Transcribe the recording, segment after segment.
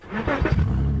Welcome,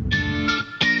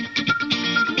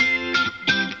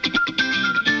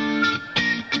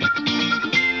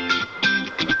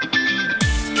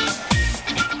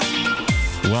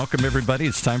 everybody.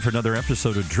 It's time for another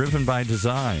episode of Driven by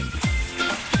Design,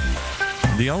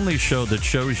 the only show that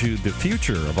shows you the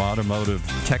future of automotive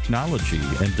technology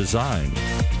and design,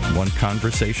 one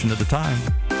conversation at a time,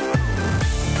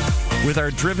 with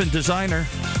our driven designer,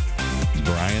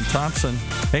 Brian Thompson.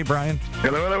 Hey, Brian.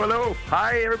 Hello, hello, hello.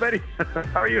 Hi, everybody.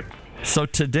 How are you? So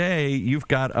today you've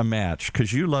got a match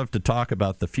because you love to talk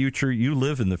about the future. You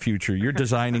live in the future. You're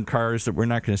designing cars that we're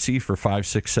not going to see for 5,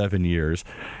 6, 7 years.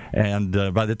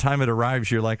 And by the time it arrives,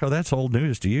 you're like, oh, that's old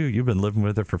news to you. You've been living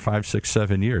with it for 5, 6,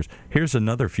 7 years. Here's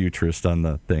another futurist on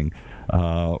the thing.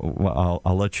 I'll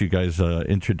let you guys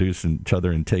introduce each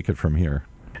other and take it from here.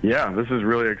 Yeah, this is a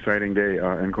really exciting day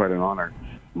and quite an honor.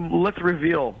 Let's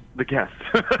reveal the guest.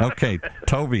 Okay,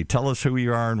 Toby, tell us who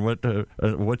you are and what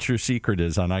your secret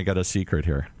is on I Got a Secret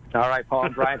here. All right, Paul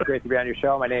and Brian, it's great to be on your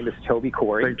show. My name is Toby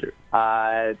Corey. Thank you.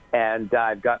 And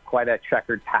I've got quite a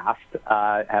checkered past.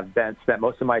 Have spent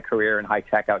most of my career in high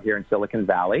tech out here in Silicon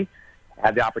Valley.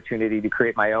 Had the opportunity to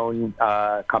create my own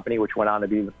company, which went on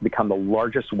to become the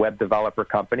largest web developer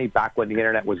company back when the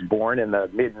internet was born in the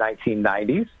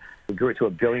mid-1990s. We grew it to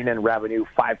 $1 billion in revenue,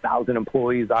 5,000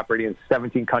 employees operating in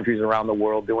 17 countries around the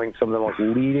world, doing some of the most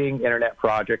leading internet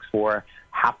projects for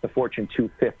half the Fortune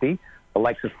 250, the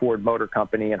likes of Ford Motor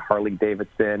Company and Harley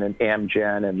Davidson and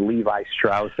Amgen and Levi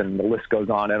Strauss, and the list goes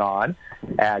on and on.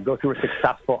 Go through a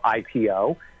successful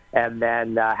IPO, and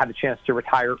then had a chance to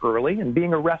retire early. And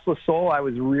being a restless soul, I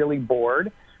was really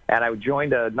bored. And I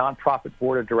joined a nonprofit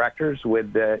board of directors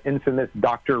with the infamous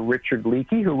Dr. Richard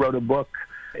Leakey, who wrote a book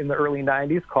in the early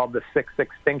 90s called The Sixth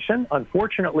Extinction.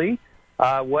 Unfortunately,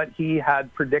 what he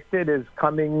had predicted is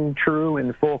coming true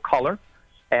in full color,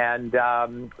 and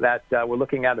that we're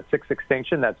looking at a sixth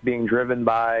extinction that's being driven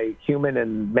by human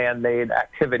and man-made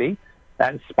activity.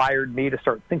 That inspired me to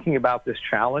start thinking about this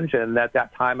challenge, and at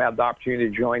that time I had the opportunity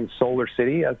to join Solar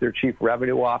City as their chief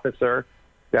revenue officer,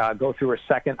 go through a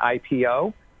second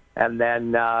IPO, and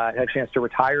then had a chance to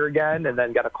retire again, and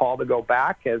then got a call to go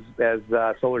back as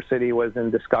Solar City was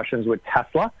in discussions with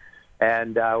Tesla,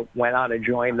 and went on to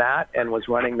join that and was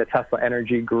running the Tesla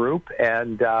Energy Group.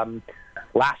 And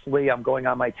lastly, I'm going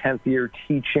on my 10th year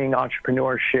teaching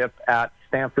entrepreneurship at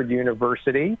Stanford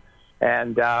University.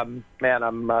 And, man,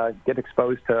 I'm get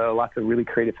exposed to lots of really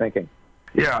creative thinking.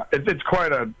 Yeah, it's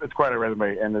quite a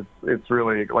resume, and it's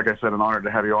really, like I said, an honor to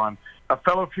have you on. A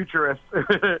fellow futurist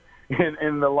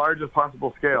in the largest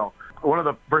possible scale. One of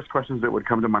the first questions that would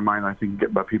come to my mind, I think,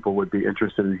 that people would be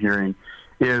interested in hearing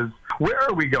is, where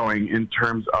are we going in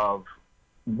terms of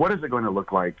what is it going to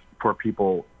look like for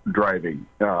people driving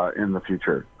in the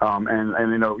future?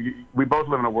 And you know, we both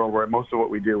live in a world where most of what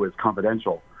we do is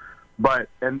confidential,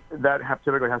 and that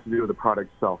typically has to do with the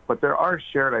product itself. But there are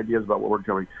shared ideas about what we're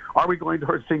doing. Are we going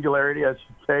towards singularity, as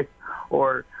you say,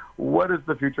 or what is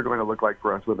the future going to look like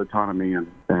for us with autonomy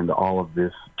and all of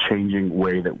this changing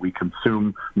way that we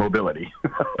consume mobility?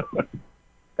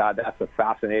 God, that's a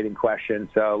fascinating question.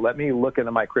 So let me look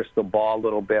into my crystal ball a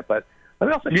little bit, but let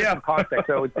me also give some context.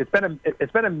 So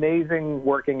it's been amazing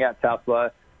working at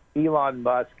Tesla. Elon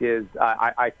Musk is,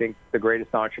 I think, the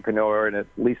greatest entrepreneur in at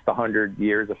least 100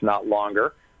 years, if not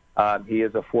longer. He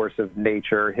is a force of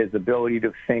nature. His ability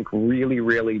to think really,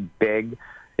 really big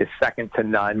is second to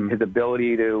none. His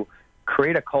ability to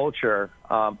create a culture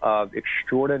of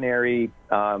extraordinary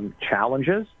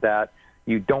challenges that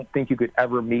you don't think you could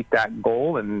ever meet that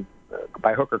goal, and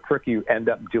by hook or crook you end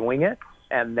up doing it.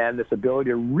 And then this ability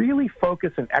to really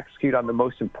focus and execute on the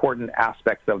most important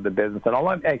aspects of the business. And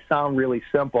although it sound really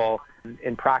simple,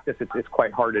 in practice it's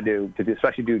quite hard to do,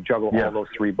 especially juggle all those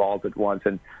three balls at once.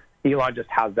 And Elon just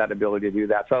has that ability to do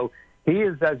that. So he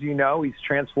is, as you know, he's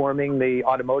transforming the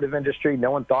automotive industry. No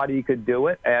one thought he could do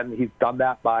it, and he's done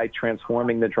that by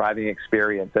transforming the driving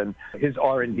experience. And his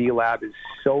R&D lab is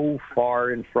so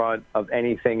far in front of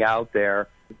anything out there.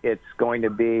 It's going to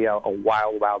be a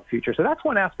wild, wild future. So that's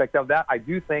one aspect of that. I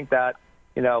do think that,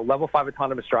 level 5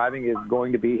 autonomous driving is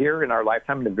going to be here in our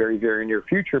lifetime in the very, very near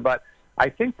future. But I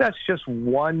think that's just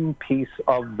one piece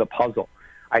of the puzzle.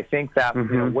 I think that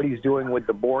what he's doing with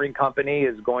the Boring Company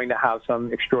is going to have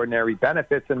some extraordinary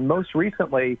benefits. And most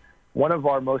recently, one of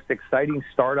our most exciting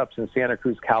startups in Santa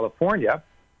Cruz, California,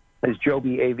 is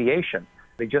Joby Aviation.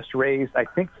 They just raised, I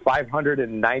think,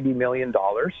 $590 million.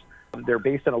 They're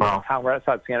based in a little town right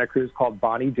outside Santa Cruz called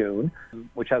Bonnie Doon,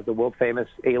 which has the world-famous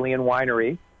Alien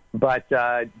Winery. But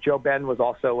Joe Ben was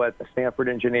also a Stanford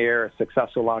engineer, a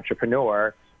successful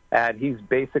entrepreneur, and he's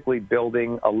basically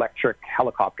building electric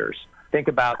helicopters. think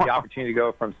about the opportunity to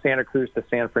go from Santa Cruz to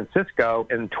San Francisco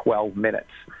in 12 minutes.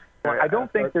 I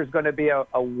don't think there's going to be a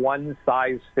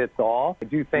one-size-fits-all. I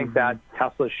do think that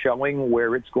Tesla's showing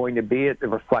where it's going to be. It's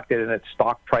reflected in its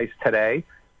stock price today.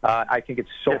 I think it's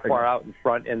so far out in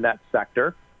front in that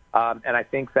sector. And I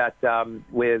think that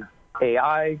with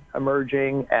AI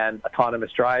emerging and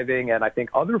autonomous driving and I think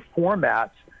other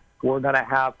formats, we're going to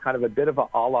have kind of a bit of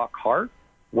a la carte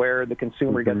where the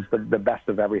consumer gets the best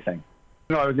of everything.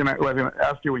 No, I was going to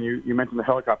ask you when you mentioned the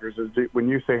helicopters. When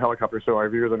you say helicopters, so our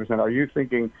viewers understand, are you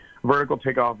thinking vertical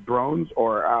takeoff drones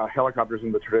or helicopters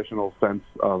in the traditional sense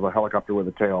of a helicopter with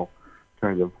a tail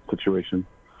kind of situation?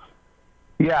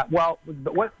 Yeah, well,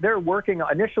 what they're working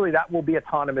on, initially that will be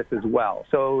autonomous as well.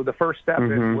 So the first step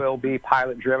will be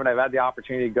pilot-driven. I've had the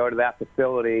opportunity to go to that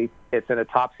facility. It's in a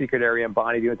top-secret area in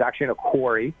Bonneview. It's actually in a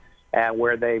quarry, and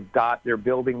where they're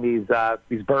building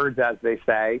these birds, as they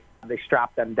say. They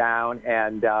strap them down,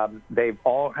 and they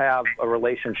all have a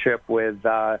relationship with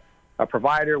a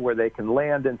provider where they can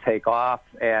land and take off.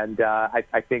 And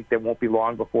I think there won't be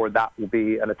long before that will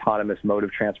be an autonomous mode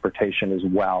of transportation as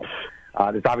well.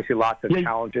 There's obviously lots of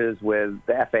challenges with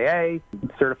the FAA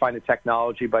certifying the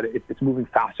technology, but it's moving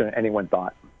faster than anyone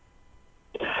thought.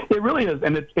 It really is,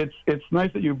 and it's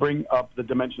nice that you bring up the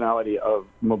dimensionality of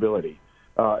mobility.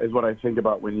 Is what I think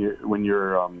about when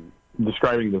you're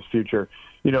describing this future.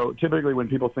 You know, typically when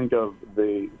people think of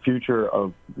the future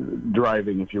of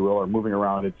driving, if you will, or moving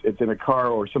around, it's in a car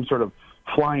or some sort of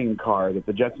flying car that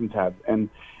the Jetsons had. And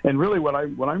really what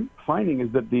I'm finding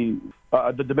is that the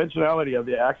dimensionality of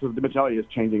the axis of dimensionality is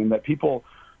changing, and that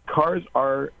cars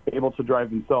are able to drive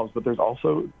themselves, but there's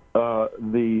also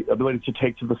the ability to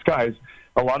take to the skies.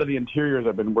 A lot of the interiors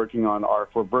I've been working on are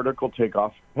for vertical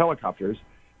takeoff helicopters.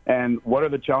 And what are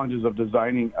the challenges of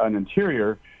designing an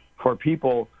interior for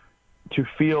people to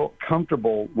feel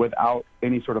comfortable without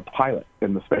any sort of pilot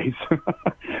in the space?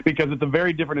 Because it's a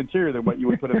very different interior than what you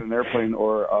would put in an airplane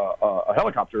or a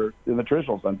helicopter in the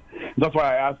traditional sense. That's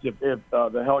why I asked if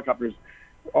the helicopters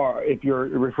are, if you're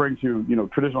referring to,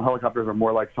 traditional helicopters are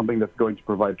more like something that's going to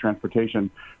provide transportation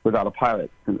without a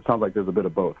pilot. And it sounds like there's a bit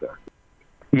of both there.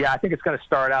 Yeah, I think it's going to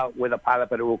start out with a pilot,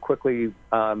 but it will quickly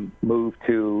move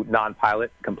to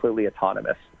non-pilot, completely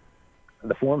autonomous.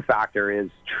 The form factor is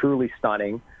truly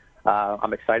stunning.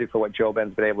 I'm excited for what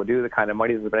JoeBen's been able to do, the kind of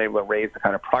money he's been able to raise, the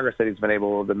kind of progress that he's been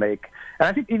able to make. And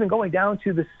I think even going down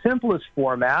to the simplest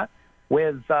format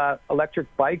with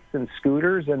electric bikes and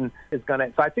scooters, and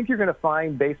so I think you're going to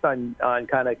find, based on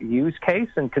kind of use case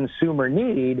and consumer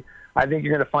need, I think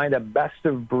you're going to find a best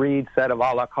of breed set of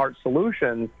a la carte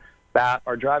solutions that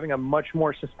are driving a much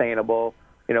more sustainable,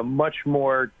 much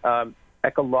more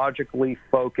ecologically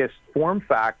focused form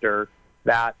factor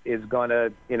that is going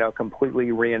to, completely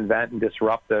reinvent and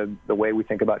disrupt the way we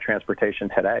think about transportation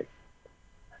today.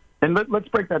 And let's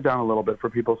break that down a little bit for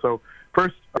people. So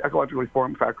first, ecologically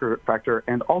form factor,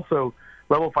 and also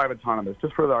level 5 autonomous.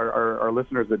 Just for our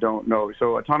listeners that don't know,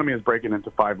 so autonomy is breaking into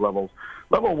 5 levels.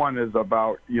 Level 1 is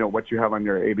about, what you have on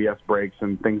your ABS brakes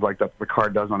and things like that the car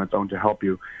does on its own to help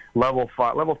you. Level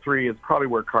 3 is probably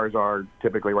where cars are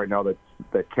typically right now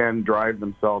that can drive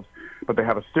themselves, but they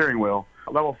have a steering wheel.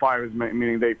 Level 5 is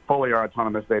meaning they fully are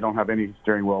autonomous. They don't have any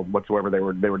steering wheel whatsoever. They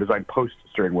were designed post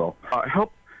steering wheel.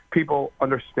 Help people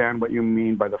understand what you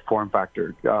mean by the form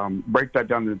factor. Break that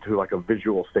down into like a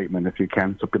visual statement if you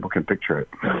can, so people can picture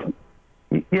it.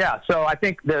 Yeah, so I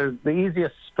think the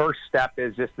easiest first step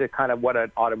is just the kind of what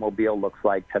an automobile looks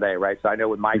like today, right? So I know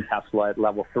with my Tesla at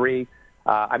level 3,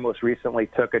 I most recently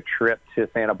took a trip to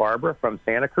Santa Barbara from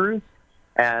Santa Cruz,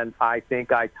 and I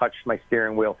think I touched my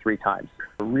steering wheel 3 times.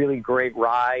 A really great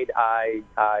ride. I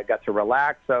got to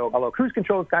relax. So although cruise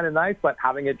control is kind of nice, but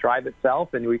having it drive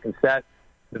itself, and we can set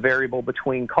the variable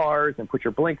between cars and put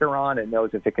your blinker on, it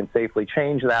knows if it can safely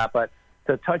change that. But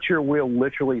to touch your wheel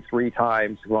literally 3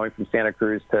 times going from Santa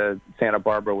Cruz to Santa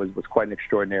Barbara was quite an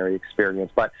extraordinary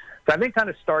experience. But so I think kind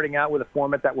of starting out with a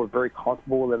format that we're very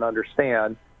comfortable with and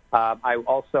understand. I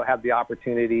also had the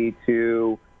opportunity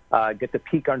to get to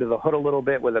peek under the hood a little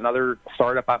bit with another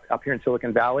startup up here in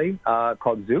Silicon Valley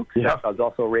called Zoox. Yeah. I was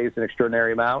also raised an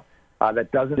extraordinary amount that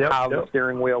doesn't have a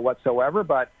steering wheel whatsoever,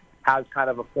 but has kind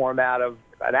of a format of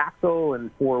an axle and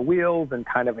 4 wheels and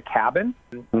kind of a cabin.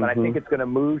 But I think it's going to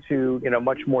move to,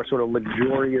 much more sort of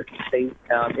luxurious state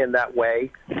in that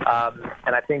way.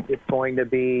 And I think it's going to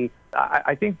be,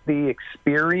 I think the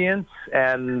experience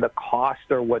and the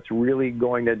cost are what's really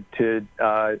going to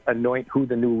anoint who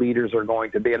the new leaders are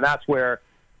going to be. And that's where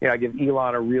I give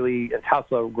Elon and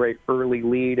Tesla a great early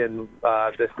lead in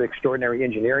this extraordinary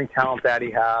engineering talent that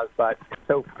he has. But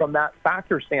so from that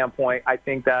factor standpoint, I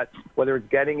think that whether it's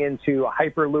getting into a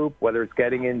Hyperloop, whether it's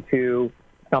getting into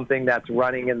something that's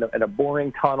running in a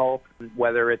boring tunnel,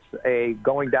 whether it's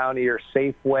going down to your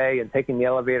Safeway and taking the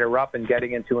elevator up and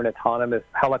getting into an autonomous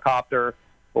helicopter,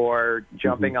 or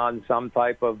jumping on some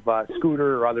type of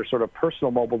scooter or other sort of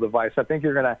personal mobile device, I think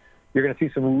you're going to see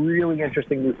some really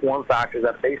interesting new form factors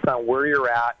that, based on where you're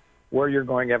at, where you're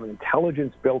going, you have an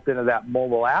intelligence built into that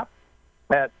mobile app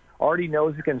that already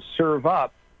knows it can serve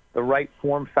up the right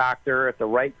form factor at the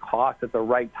right cost at the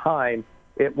right time.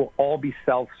 It will all be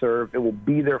self-serve. It will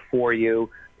be there for you.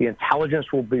 The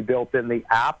intelligence will be built in the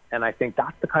app, and I think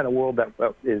that's the kind of world that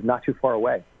is not too far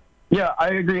away. Yeah, I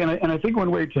agree, and I think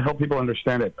one way to help people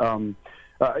understand it,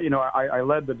 I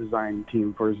led the design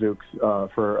team for Zoox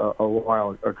for a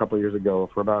while, a couple of years ago,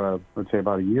 for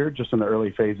about a year, just in the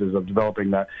early phases of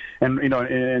developing that,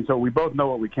 and so we both know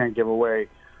what we can't give away,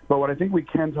 but what I think we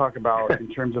can talk about in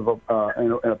terms of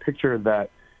a picture that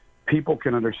people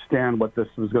can understand what this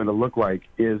was going to look like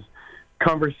is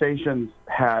conversations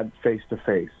had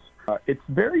face-to-face. It's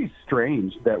very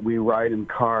strange that we ride in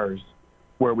cars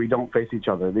where we don't face each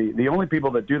other. The only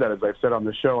people that do that, as I've said on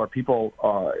the show, are people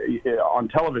on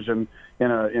television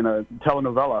in a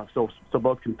telenovela, so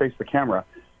both can face the camera,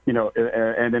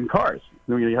 and in cars.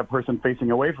 You have a person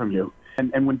facing away from you.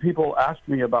 And when people ask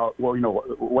me about,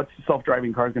 what's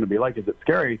self-driving cars going to be like? Is it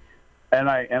scary? And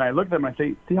I look at them and I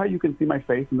say, see how you can see my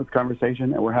face in this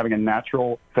conversation, and we're having a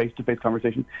natural face-to-face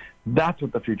conversation? That's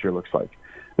what the future looks like.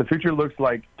 The future looks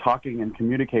like talking and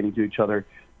communicating to each other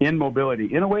in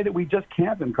mobility in a way that we just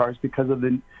can't in cars because of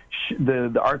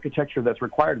the architecture that's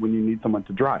required when you need someone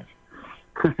to drive.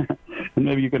 And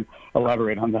maybe you can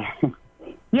elaborate on that.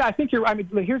 Yeah, I think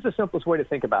here's the simplest way to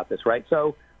think about this, right?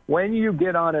 So when you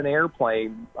get on an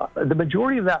airplane, the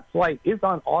majority of that flight is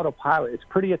on autopilot. It's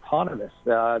pretty autonomous.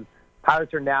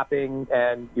 Pilots are napping,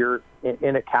 and you're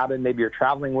in a cabin. Maybe you're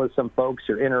traveling with some folks.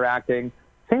 You're interacting.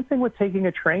 Same thing with taking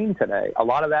a train today. A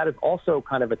lot of that is also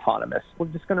kind of autonomous. We're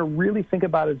just going to really think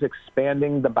about it as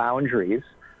expanding the boundaries,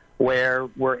 where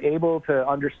we're able to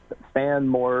understand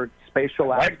more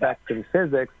spatial aspects in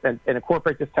physics and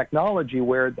incorporate this technology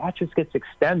where that just gets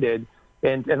extended.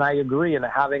 And I agree in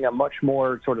having a much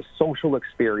more sort of social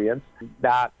experience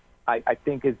that I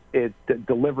think it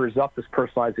delivers up this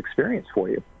personalized experience for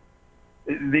you.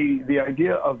 The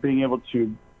idea of being able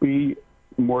to be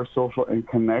more social and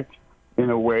connect in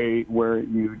a way where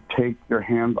you take your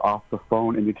hands off the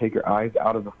phone and you take your eyes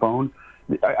out of the phone,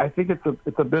 I think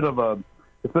it's a bit of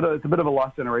a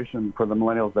lost generation for the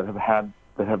millennials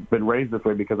that have been raised this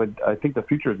way, because I think the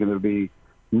future is going to be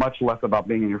much less about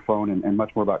being in your phone and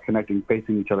much more about connecting,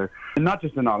 facing each other, and not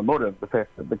just in automotive, the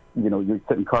fact that you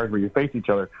sit in cars where you face each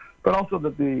other, but also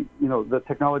that the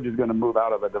technology is going to move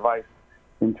out of a device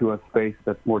into a space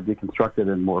that's more deconstructed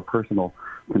and more personal,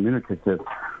 communicative.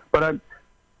 But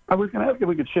I was going to ask if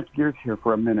we could shift gears here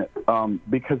for a minute,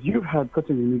 because you've had such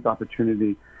a unique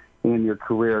opportunity in your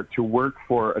career to work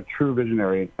for a true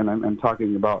visionary, and I'm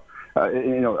talking about,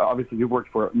 obviously you've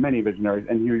worked for many visionaries,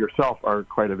 and you yourself are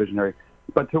quite a visionary,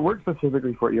 but to work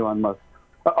specifically for Elon Musk,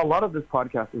 a lot of this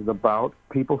podcast is about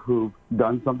people who've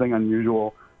done something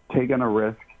unusual, taken a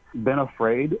risk, been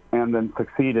afraid, and then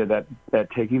succeeded at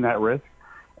taking that risk.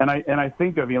 And I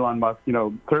think of Elon Musk,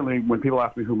 certainly when people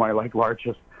ask me who my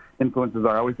largest influences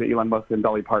are, I always say Elon Musk and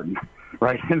Dolly Parton,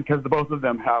 right? Because both of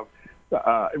them have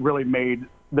really made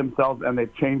themselves, and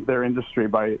they've changed their industry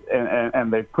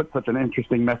and they've put such an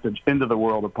interesting message into the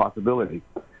world of possibility.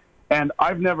 And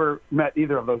I've never met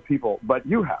either of those people, but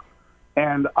you have.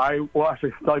 And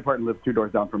actually, Dolly Parton lives 2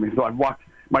 doors down from me, so I've walked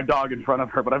my dog in front of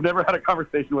her, but I've never had a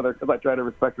conversation with her because I try to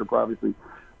respect her privacy.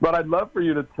 But I'd love for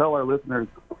you to tell our listeners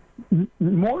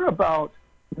more about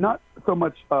not so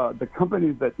much the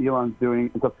companies that Elon's doing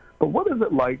and stuff, but what is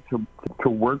it like to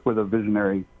work with a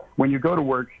visionary when you go to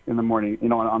work in the morning,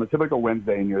 on a typical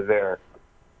Wednesday, and you're there?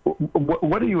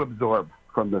 What do you absorb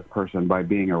from this person by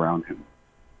being around him?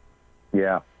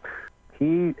 Yeah,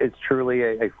 he is truly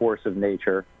a force of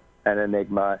nature, an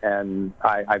enigma, and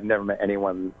I've never met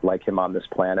anyone like him on this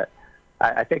planet.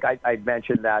 I think I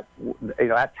mentioned that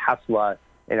at Tesla,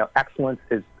 excellence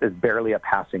is barely a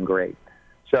passing grade.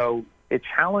 So it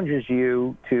challenges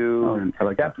you to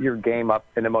step your game up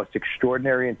in the most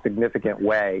extraordinary and significant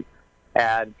way.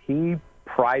 And he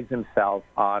prides himself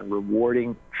on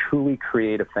rewarding truly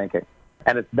creative thinking.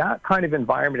 And it's that kind of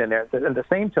environment in there. And the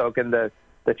same token, the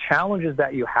challenges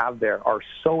that you have there are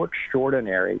so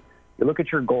extraordinary. You look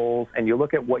at your goals and you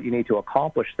look at what you need to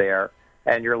accomplish there,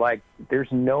 and you're like, there's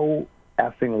no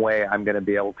effing way I'm going to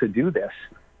be able to do this.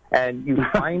 And you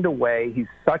find a way. He's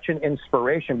such an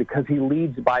inspiration because he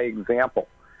leads by example.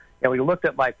 And we looked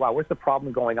at like, wow, what's the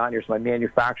problem going on here? So my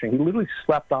manufacturing, he literally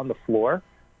slept on the floor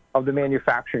of the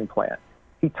manufacturing plant.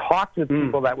 He talked to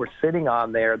people that were sitting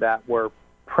on there that were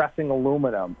pressing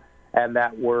aluminum and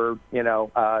that were,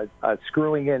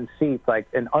 screwing in seats,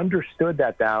 and understood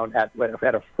that down at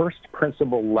a first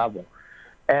principle level.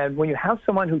 And when you have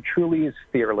someone who truly is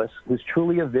fearless, who's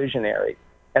truly a visionary,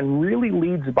 and really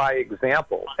leads by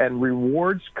example and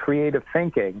rewards creative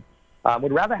thinking,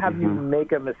 would rather have you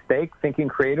make a mistake thinking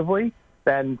creatively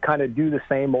than kind of do the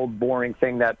same old boring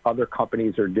thing that other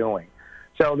companies are doing.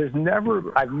 So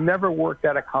I've never worked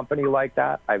at a company like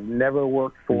that. I've never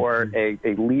worked for a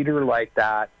leader like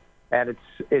that. And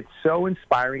it's so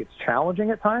inspiring. It's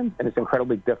challenging at times, and it's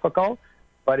incredibly difficult.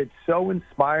 But it's so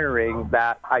inspiring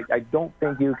that I don't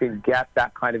think you can get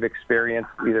that kind of experience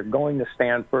either going to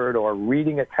Stanford or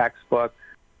reading a textbook.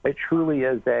 It truly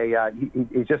is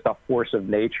he's just a force of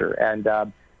nature. And,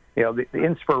 the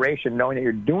inspiration, knowing that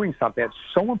you're doing something that's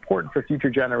so important for future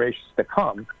generations to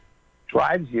come,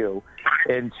 drives you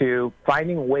into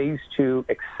finding ways to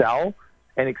excel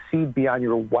and exceed beyond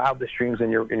your wildest dreams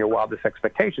and your wildest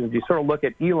expectations. You sort of look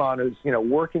at Elon who's,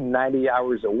 working 90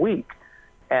 hours a week.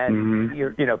 And,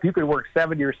 if you could work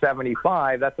 70 or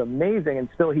 75, that's amazing. And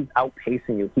still he's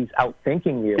outpacing you. He's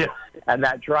outthinking you. Yeah. And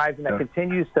that drives and that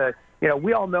continues to,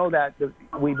 we all know that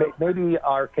we maybe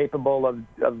are capable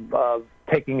of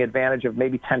taking advantage of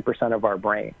maybe 10% of our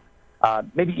brain.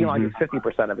 Maybe Elon gets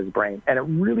 50% of his brain. And it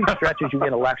really stretches you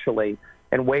intellectually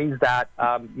in ways that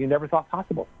you never thought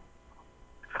possible.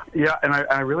 Yeah, and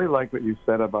I really like what you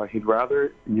said about he'd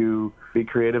rather you be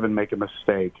creative and make a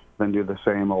mistake than do the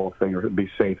same old thing or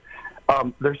be safe.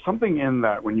 There's something in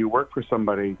that when you work for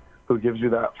somebody who gives you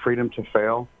that freedom to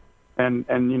fail, and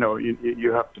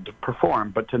you have to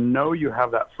perform, but to know you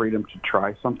have that freedom to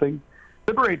try something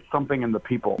liberates something in the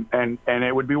people. And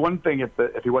it would be one thing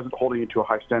if he wasn't holding you to a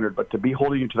high standard, but to be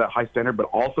holding you to that high standard but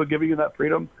also giving you that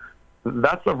freedom,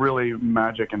 that's a really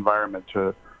magic environment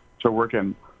to work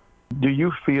in. Do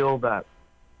you feel that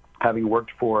having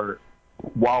worked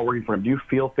while working for him, do you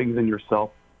feel things in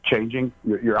yourself changing,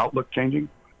 your outlook changing?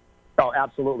 Oh,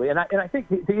 absolutely. And I think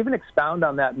to even expound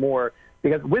on that more,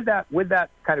 because with that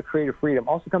kind of creative freedom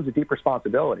also comes a deep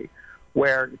responsibility,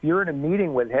 where if you're in a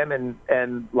meeting with him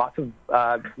and lots of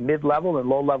mid-level and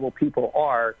low-level people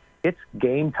it's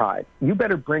game time. You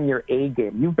better bring your A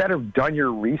game. You better have done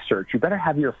your research. You better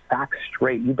have your facts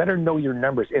straight. You better know your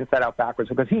numbers inside out backwards,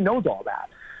 because he knows all that.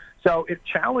 So it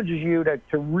challenges you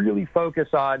to really focus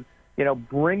on,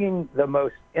 bringing the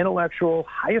most intellectual,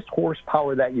 highest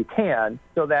horsepower that you can,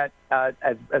 so that,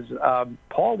 as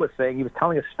Paul was saying, he was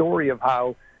telling a story of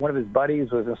how one of his buddies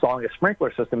was installing a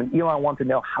sprinkler system, and Elon wanted to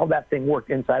know how that thing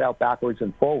worked inside out, backwards,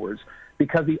 and forwards,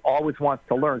 because he always wants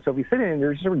to learn. So if he's sitting in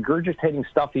there just regurgitating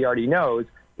stuff he already knows,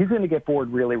 he's going to get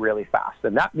bored really, really fast,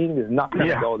 and that meeting is not going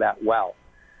to go that well.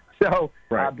 So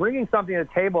bringing something to the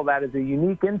table that is a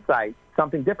unique insight,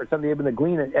 something different, something able to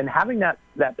glean, and having that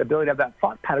ability to have that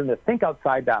thought pattern to think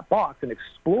outside that box and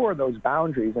explore those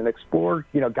boundaries and explore,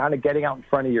 kind of getting out in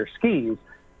front of your skis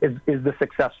is the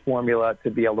success formula to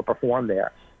be able to perform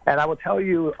there. And I will tell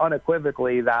you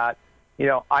unequivocally that,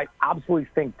 I absolutely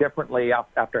think differently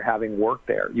after having worked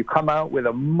there. You come out with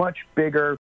a much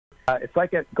bigger, it's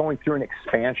like going through an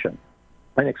expansion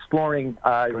and exploring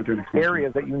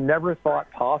areas that you never thought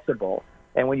possible.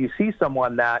 And when you see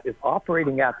someone that is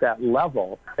operating at that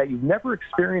level that you've never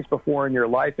experienced before in your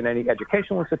life in any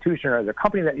educational institution or as a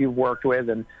company that you've worked with,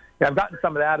 and I've gotten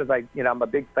some of that as I'm a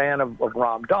big fan of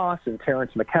Ram Dass and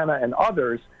Terence McKenna and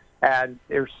others, and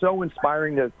they're so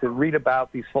inspiring to read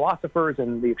about these philosophers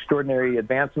and the extraordinary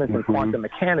advancements in quantum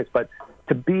mechanics. But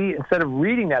to be, instead of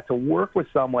reading that, to work with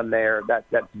someone there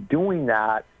that's doing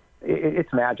that,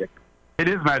 it's magic. It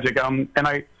is magic. And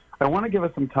I want to give us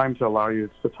some time to allow you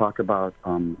to talk about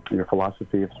your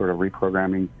philosophy of sort of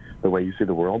reprogramming the way you see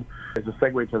the world. As a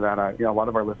segue to that, a lot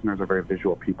of our listeners are very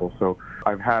visual people. So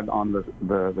I've had on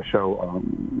the show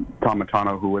Tom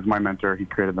Matano, who was my mentor. He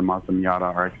created the Mazda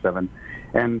Miata RX-7.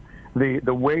 And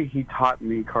the way he taught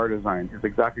me car design is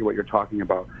exactly what you're talking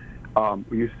about.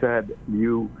 You said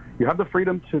you have the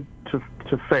freedom to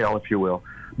fail, if you will,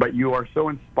 but you are so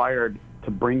inspired to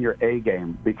bring your A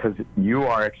game because you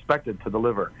are expected to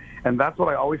deliver. And that's what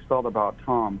I always felt about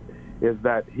Tom, is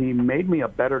that he made me a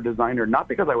better designer, not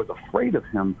because I was afraid of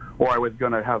him or I was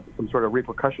going to have some sort of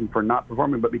repercussion for not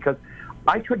performing, but because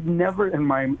I could never in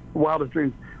my wildest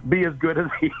dreams be as good as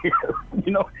he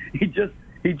is.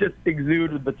 He just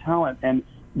exuded the talent, and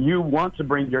you want to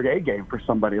bring your A game for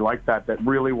somebody like that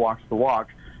really walks the walk.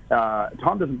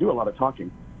 Tom doesn't do a lot of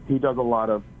talking. He does a lot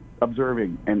of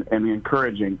observing and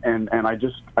encouraging, and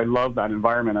I love that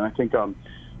environment, and I think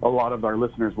a lot of our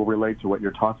listeners will relate to what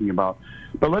you're talking about.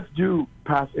 But let's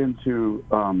pass into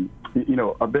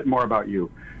a bit more about you,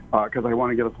 because I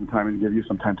want to give us some time and give you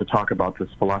some time to talk about this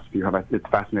philosophy you have. It's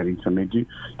fascinating to me. Do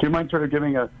you mind sort of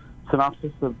giving a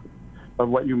synopsis of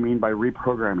what you mean by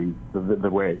reprogramming the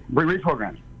way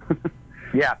reprogramming?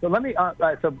 Yeah, so let me.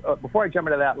 Before I jump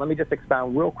into that, let me just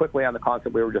expound real quickly on the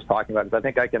concept we were just talking about, because I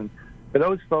think I can. For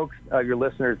those folks, your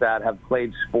listeners that have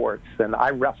played sports, and I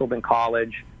wrestled in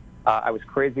college. I was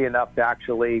crazy enough to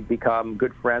actually become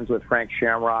good friends with Frank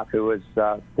Shamrock, who was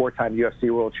four-time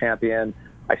UFC world champion.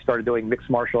 I started doing mixed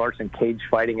martial arts and cage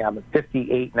fighting. I'm at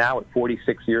 58 now, at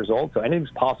 46 years old, so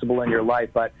anything's possible in your life.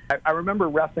 But I remember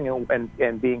wrestling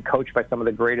and being coached by some of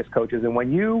the greatest coaches. And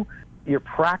when you're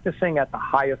practicing at the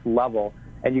highest level,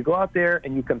 and you go out there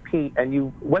and you compete,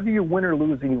 and whether you win or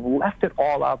lose, and you've left it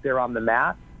all out there on the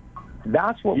mat,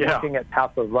 that's what working at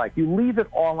Tesla is like. You leave it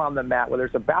all on the mat, whether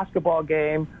it's a basketball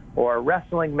game or a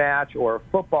wrestling match or a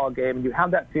football game, and you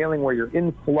have that feeling where you're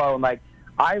in flow, and like,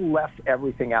 I left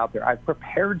everything out there. I've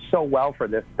prepared so well for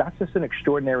this. That's just an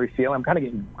extraordinary feeling. I'm kind of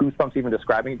getting goosebumps even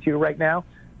describing it to you right now,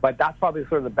 but that's probably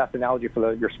sort of the best analogy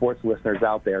for your sports listeners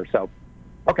out there. So,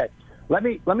 okay, let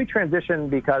me transition,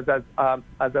 because as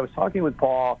I was talking with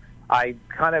Paul, I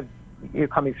kind of,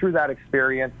 coming through that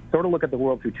experience, sort of look at the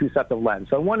world through two sets of lens.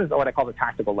 So one is what I call the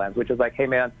tactical lens, which is like, hey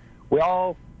man, we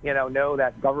all know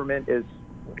that government is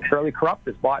fairly corrupt,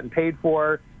 is bought and paid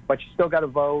for, but you still got to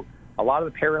vote. A lot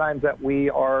of the paradigms that we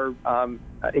are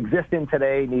exist in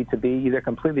today need to be either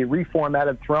completely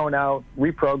reformatted, thrown out,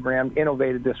 reprogrammed,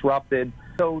 innovated, disrupted.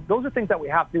 So those are things that we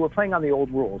have to do. We're playing on the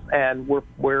old rules, and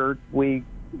we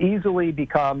easily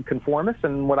become conformists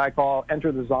and what I call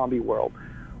enter the zombie world,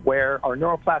 where our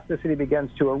neuroplasticity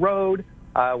begins to erode.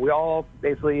 We all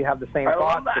basically have the same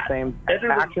thoughts, the same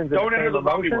actions, and the same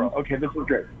emotions. Okay, this is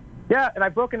great. Yeah, and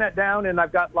I've broken that down, and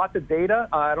I've got lots of data.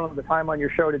 I don't have the time on your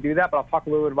show to do that, but I'll talk a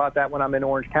little bit about that when I'm in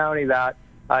Orange County, that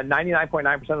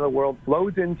 99.9% of the world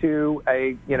flows into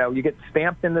you get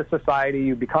stamped in the society,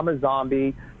 you become a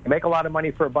zombie, you make a lot of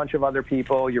money for a bunch of other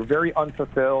people, you're very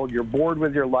unfulfilled, you're bored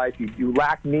with your life, you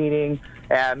lack meaning,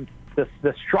 and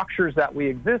the structures that we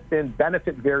exist in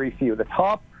benefit very few. The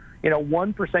top,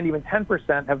 1%, even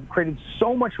 10% have created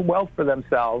so much wealth for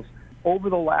themselves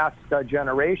over the last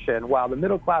generation, while the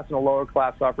middle class and the lower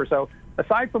class suffer. So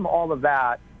aside from all of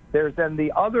that, there's then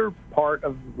the other part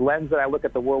of the lens that I look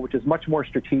at the world, which is much more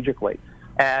strategically.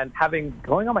 And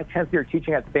going on my 10th year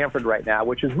teaching at Stanford right now,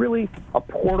 which is really a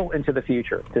portal into the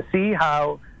future, to see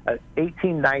how an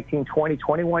 18, 19, 20,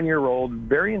 21-year-old,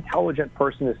 very intelligent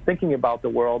person is thinking about the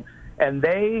world, and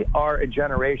they are a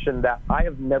generation that I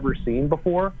have never seen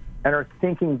before and are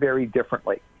thinking very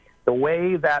differently. The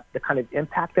way that the kind of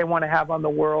impact they want to have on the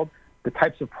world, the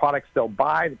types of products they'll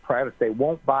buy, the products they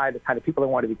won't buy, the kind of people they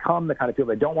want to become, the kind of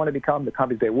people they don't want to become, the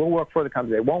companies they will work for, the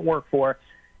companies they won't work for.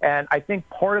 And I think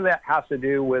part of that has to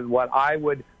do with what I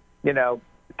would,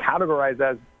 categorize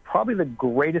as probably the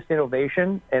greatest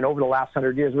innovation in over the last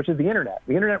 100 years, which is the Internet.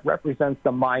 The Internet represents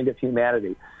the mind of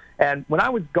humanity. And when I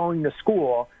was going to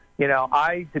school,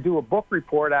 to do a book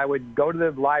report, I would go to the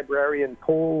library and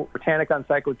pull Britannica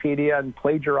Encyclopedia and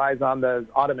plagiarize on the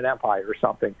Ottoman Empire or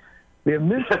something. The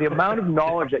amount of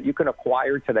knowledge that you can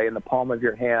acquire today in the palm of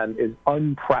your hand is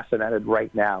unprecedented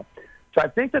right now. So I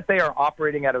think that they are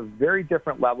operating at a very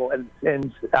different level,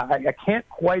 and I can't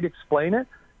quite explain it,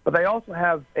 but they also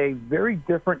have a very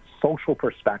different social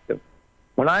perspective.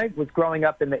 When I was growing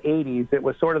up in the 80s, it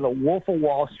was sort of the Wolf of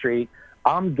Wall Street.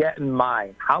 I'm getting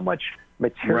mine. How much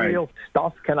material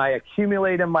stuff can I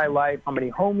accumulate in my life? How many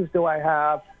homes do I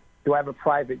have? Do I have a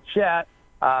private jet?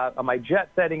 Am I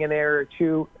jet setting an air or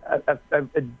two?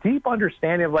 A deep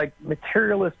understanding of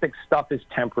materialistic stuff is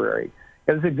temporary.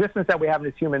 This existence that we have in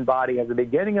this human body has a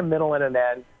beginning, a middle, and an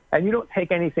end, and you don't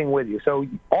take anything with you. So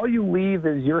all you leave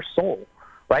is your soul,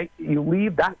 right? You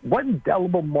leave that. What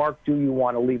indelible mark do you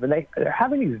want to leave? And they're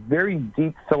having these very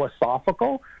deep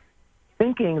philosophical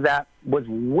thinking that was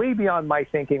way beyond my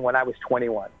thinking when I was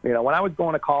 21. When I was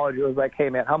going to college, it was like,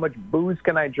 hey, man, how much booze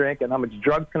can I drink and how much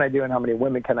drugs can I do and how many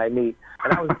women can I meet?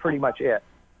 And that was pretty much it.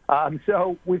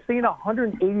 So we've seen a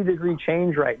 180-degree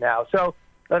change right now. So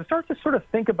I start to sort of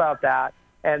think about that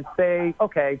and say,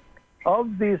 okay,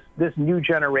 of this new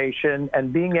generation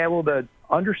and being able to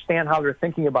understand how they're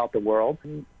thinking about the world,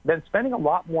 then spending a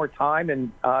lot more time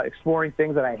in exploring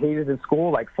things that I hated in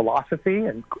school, like philosophy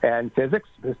and physics,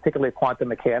 particularly quantum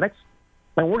mechanics,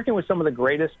 and working with some of the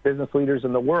greatest business leaders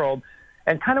in the world,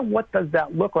 and kind of what does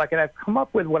that look like? And I've come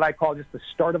up with what I call just the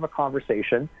start of a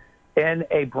conversation. in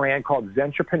a brand called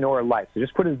Zentrepreneur Life. So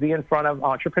just put a Z in front of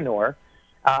entrepreneur.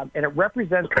 And it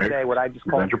represents today what I just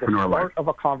call the start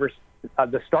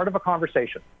of a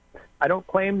conversation. I don't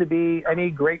claim to be any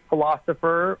great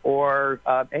philosopher or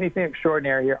anything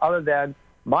extraordinary here, other than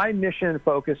my mission and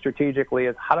focus strategically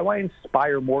is how do I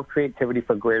inspire more creativity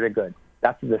for greater good?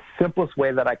 That's the simplest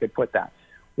way that I could put that.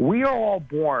 We are all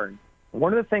born.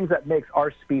 One of the things that makes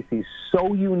our species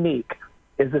so unique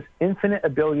is this infinite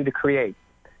ability to create.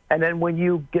 And then when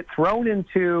you get thrown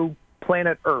into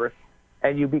planet Earth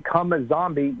and you become a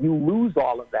zombie, you lose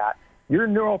all of that. Your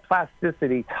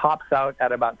neuroplasticity tops out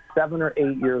at about 7 or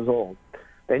 8 years old.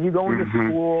 Then you go into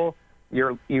school.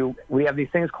 We have these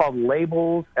things called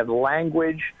labels and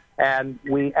language, and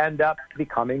we end up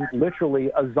becoming literally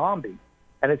a zombie.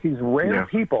 And it's these rare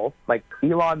people like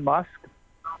Elon Musk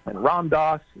and Ram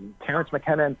Dass and Terrence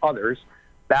McKenna and others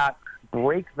that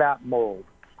break that mold.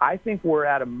 I think we're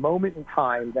at a moment in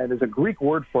time, and there's a Greek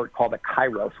word for it called a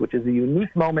kairos, which is a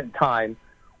unique moment in time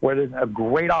where there's a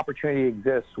great opportunity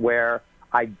exists where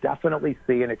I definitely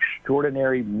see an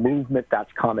extraordinary movement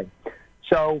that's coming.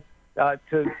 So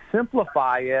to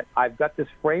simplify it, I've got this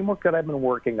framework that I've been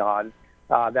working on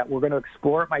that we're going to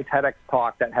explore at my TEDx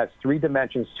talk that has 3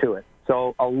 dimensions to it.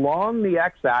 So along the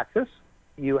x-axis,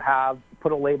 you have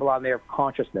put a label on there of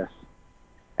consciousness.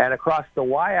 And across the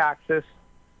y-axis,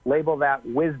 label that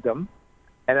wisdom.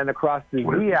 And then across the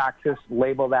z-axis,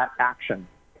 label that action.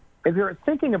 If you're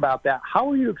thinking about that,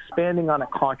 how are you expanding on a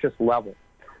conscious level?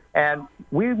 And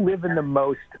we live in the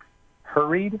most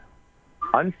hurried,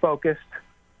 unfocused,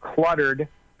 cluttered,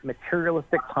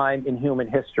 materialistic time in human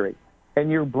history. And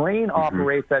your brain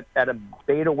operates at a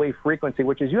beta wave frequency,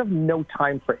 which is you have no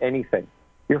time for anything.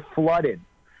 You're flooded.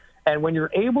 And when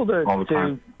you're able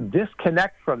to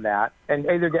disconnect from that and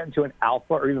either get into an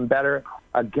alpha or even better,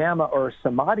 a gamma or a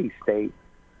samadhi state,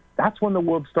 that's when the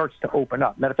world starts to open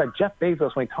up. Matter of fact, Jeff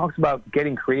Bezos, when he talks about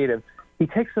getting creative, he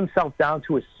takes himself down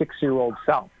to his 6-year-old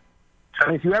self.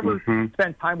 And if you ever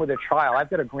spend time with a child, I've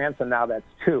got a grandson now that's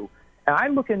 2, and I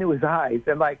look into his eyes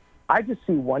and I just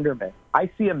see wonderment. I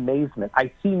see amazement.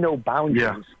 I see no boundaries.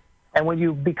 Yeah. And when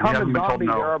you become a zombie,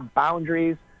 there are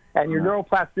boundaries, and your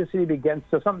neuroplasticity begins.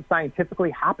 So something scientifically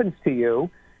happens to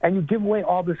you, and you give away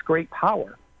all this great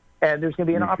power. And there's going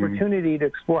to be an opportunity to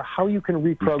explore how you can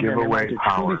reprogram your mind to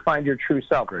truly find your true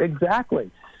self. Great.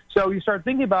 Exactly. So you start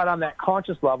thinking about on that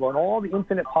conscious level and all the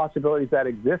infinite possibilities that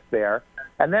exist there.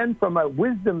 And then from a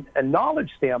wisdom and knowledge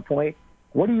standpoint,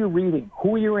 what are you reading?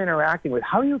 Who are you interacting with?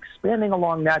 How are you expanding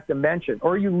along that dimension?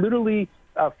 Or are you literally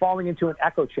falling into an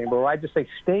echo chamber, or I just say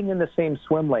staying in the same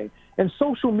swim lane? And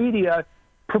social media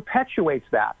perpetuates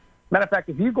that. Matter of fact,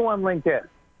 if you go on LinkedIn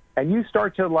and you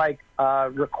start to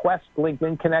request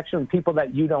LinkedIn connection with people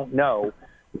that you don't know,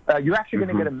 you're actually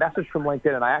going to get a message from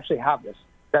LinkedIn, and I actually have this,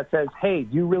 that says, hey,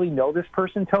 do you really know this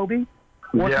person, Toby?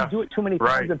 Or if you do it too many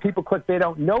times and people click they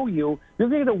don't know you, you're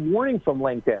going to get a warning from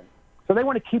LinkedIn. So they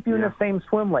want to keep you in the same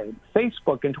swim lane.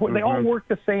 Facebook and Twitter, they all work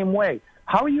the same way.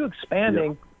 How are you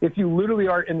expanding if you literally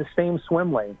are in the same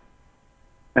swim lane?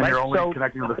 And you're only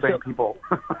connecting with the same people.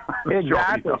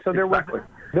 Exactly. So there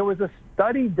was a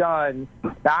study done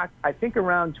back, I think,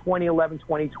 around 2011,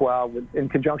 2012, in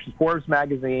conjunction with Forbes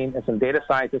magazine and some data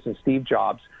scientists and Steve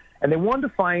Jobs. And they wanted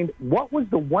to find what was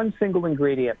the one single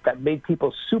ingredient that made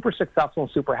people super successful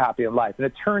and super happy in life. And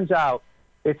it turns out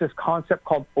it's this concept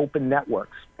called open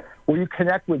networks, where you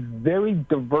connect with very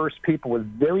diverse people with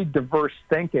very diverse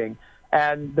thinking.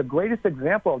 And the greatest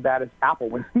example of that is Apple.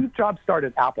 When Steve Jobs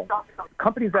started Apple,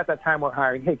 companies at that time were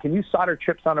hiring, hey, can you solder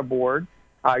chips on a board?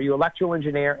 Are you an electrical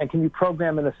engineer? And can you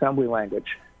program in assembly language?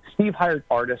 Steve hired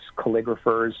artists,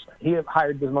 calligraphers. He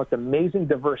hired the most amazing,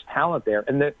 diverse talent there.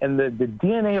 And the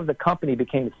DNA of the company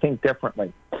became to think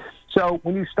differently. So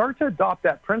when you start to adopt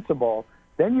that principle,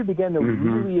 then you begin to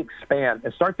really expand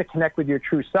and start to connect with your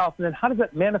true self. And then how does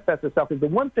that manifest itself? Because the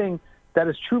one thing that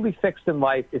is truly fixed in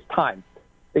life is time.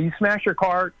 If you smash your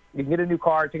car, you can get a new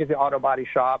car, take it to the auto body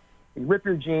shop. You rip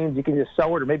your jeans, you can just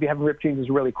sew it, or maybe having ripped jeans is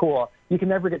really cool. You can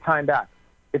never get time back.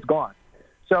 It's gone.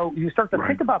 So you start to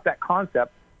think about that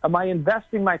concept. Am I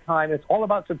investing my time? It's all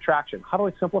about subtraction. How do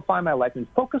I simplify my life and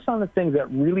focus on the things that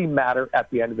really matter at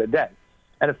the end of the day?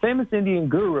 And a famous Indian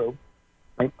guru,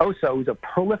 named Osho, who's a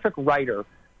prolific writer,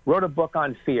 wrote a book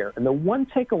on fear. And the one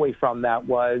takeaway from that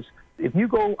was, if you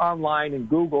go online and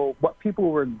Google what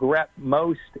people regret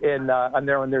most on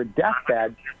their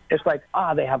deathbed, it's like,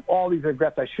 they have all these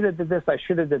regrets. I should have did this. I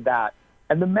should have did that.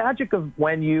 And the magic of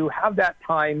when you have that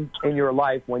time in your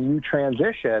life, when you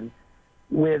transition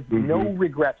with no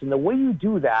regrets, and the way you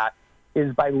do that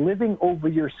is by living over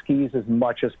your skis as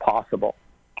much as possible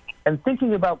and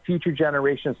thinking about future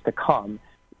generations to come.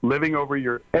 Living over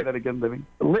your, say that again,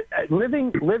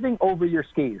 living over your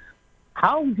skis.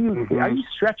 How do you, are you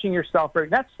stretching yourself?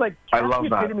 That's like, I love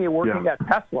that. Epitome of working at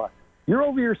Tesla. You're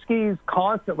over your skis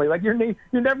constantly. Like you're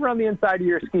never on the inside of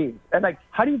your skis. And like,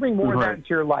 how do you bring more of that into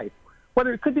your life?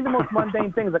 Whether it could be the most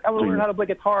mundane things, like I want to learn how to play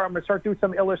guitar, I'm going to start doing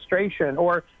some illustration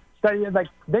or study. Like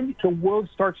then the world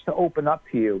starts to open up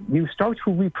to you. You start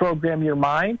to reprogram your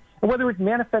mind, and whether it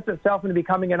manifests itself into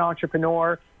becoming an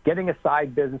entrepreneur, getting a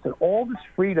side business, and all this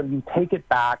freedom, you take it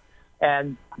back.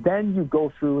 And then you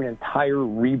go through an entire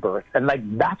rebirth. And, like,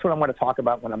 that's what I'm going to talk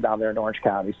about when I'm down there in Orange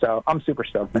County. So I'm super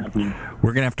stoked, man.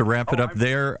 We're going to have to wrap it up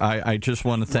there. I just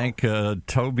want to thank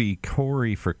Toby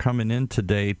Corey for coming in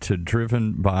today to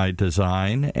Driven by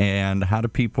Design. And how do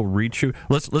people reach you?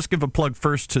 Let's give a plug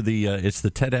first to the it's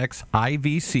the TEDx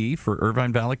IVC for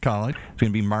Irvine Valley College. It's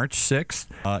going to be March 6th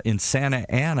in Santa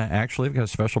Ana, actually. We've got a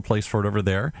special place for it over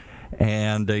there.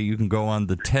 And you can go on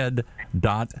the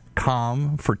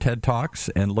TED.com for TED Talks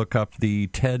and look up the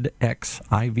TEDx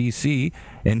IVC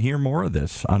and hear more of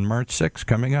this on March 6th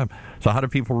coming up. So how do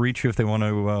people reach you if they want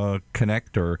to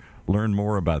connect or learn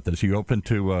more about this? Are you open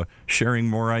to sharing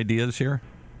more ideas here?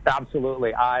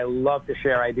 Absolutely. I love to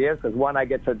share ideas because, one, I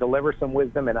get to deliver some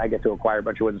wisdom and I get to acquire a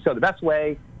bunch of wisdom. So the best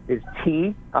way is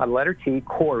letter T,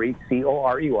 Corey,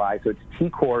 C-O-R-E-Y. So it's T.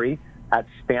 Corey at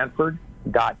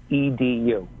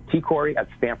Stanford.edu.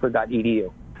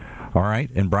 tcorey@stanford.edu. All right.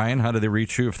 And Brian, how do they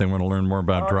reach you if they want to learn more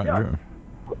about Driven?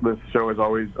 This show is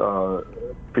always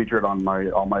featured on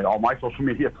all my social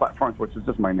media platforms, which is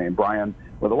just my name, Brian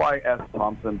with a Y, S.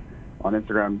 Thompson, on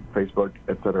Instagram, Facebook,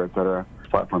 et cetera, et cetera.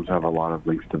 Platforms have a lot of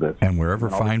links to this. And wherever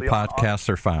fine podcasts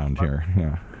are found here.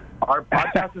 Yeah. Our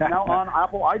podcast is now on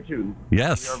Apple iTunes.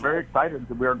 Yes. We are very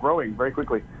excited. We are growing very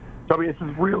quickly. Toby, this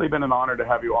has really been an honor to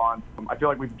have you on. I feel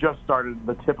like we've just started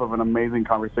the tip of an amazing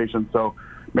conversation, so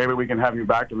maybe we can have you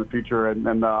back in the future,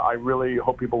 and I really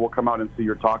hope people will come out and see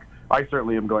your talk. I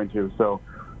certainly am going to, so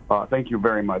thank you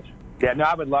very much. Yeah, no,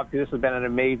 I would love to. This has been an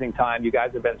amazing time. You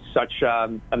guys have been such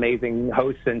amazing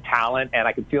hosts and talent, and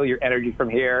I can feel your energy from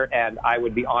here, and I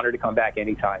would be honored to come back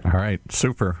anytime. All right,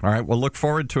 super. All right, we'll look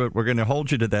forward to it. We're going to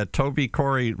hold you to that. Toby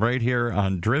Corey right here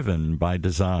on Driven by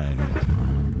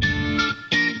Design.